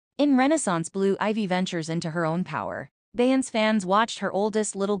In Renaissance, Blue Ivy ventures into her own power. Beyoncé fans watched her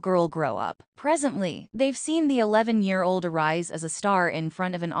oldest little girl grow up. Presently, they've seen the 11-year-old arise as a star in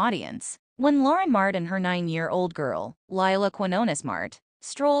front of an audience. When Lauren Mart and her 9-year-old girl, Lila Quinones Mart,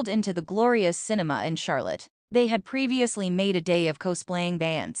 strolled into the glorious cinema in Charlotte, they had previously made a day of cosplaying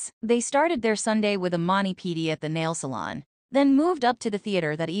Beyoncé. They started their Sunday with a mani-pedi at the nail salon, then moved up to the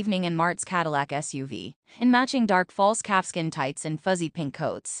theater that evening in Mart's Cadillac SUV, in matching dark false calfskin tights and fuzzy pink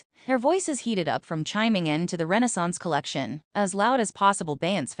coats. Their voices heated up from chiming in to the Renaissance collection, as loud as possible.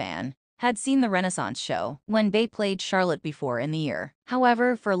 Beyoncé fan had seen the Renaissance show when Bey played Charlotte before in the year.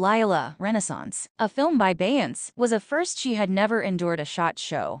 However, for Lila, Renaissance, a film by Beyoncé, was a first. She had never endured a shot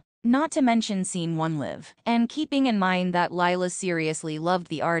show, not to mention seen one live. And keeping in mind that Lila seriously loved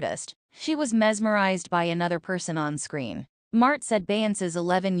the artist, she was mesmerized by another person on screen. Mart said Beyoncé's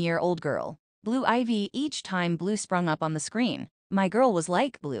 11-year-old girl, Blue Ivy, each time Blue sprung up on the screen, "My girl was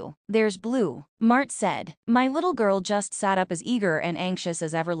like Blue. There's Blue." Mart said, "My little girl just sat up as eager and anxious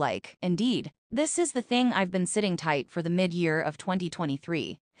as ever. Like, indeed, this is the thing I've been sitting tight for the mid-year of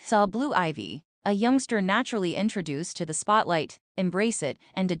 2023. Saw Blue Ivy, a youngster naturally introduced to the spotlight, embrace it,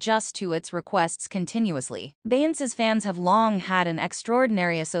 and adjust to its requests continuously." Beyoncé's fans have long had an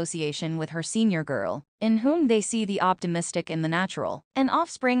extraordinary association with her senior girl, in whom they see the optimistic in the natural, an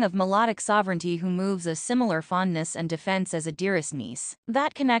offspring of melodic sovereignty who moves a similar fondness and defense as a dearest niece.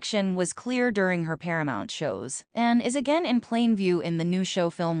 That connection was clear during her Paramount shows, and is again in plain view in the new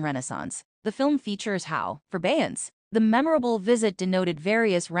show film Renaissance. The film features how, for Beyoncé, the memorable visit denoted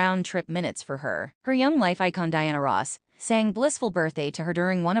various round-trip minutes for her. Her young life icon Diana Ross sang Blissful Birthday to her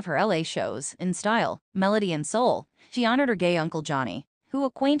during one of her LA shows. In style, melody, and soul, she honored her gay uncle Johnny, who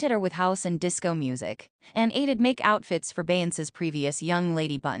acquainted her with house and disco music, and aided make outfits for Beyoncé's previous Young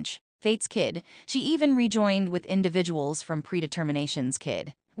Lady bunch, Fate's Kid. She even rejoined with individuals from Predetermination's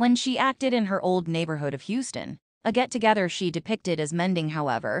Kid when she acted in her old neighborhood of Houston, a get-together she depicted as mending.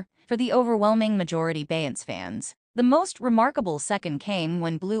 However, for the overwhelming majority Beyoncé fans, the most remarkable second came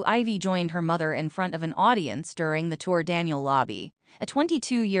when Blue Ivy joined her mother in front of an audience during the tour. Daniel Lobby, a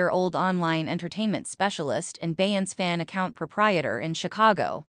 22-year-old online entertainment specialist and Beyoncé fan account proprietor in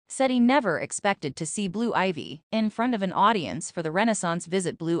Chicago, said he never expected to see Blue Ivy in front of an audience for the Renaissance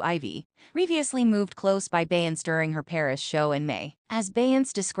visit. Blue Ivy previously moved close by Beyoncé during her Paris show in May. As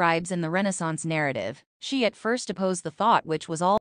Beyoncé describes in the Renaissance narrative, she at first opposed the thought, which was all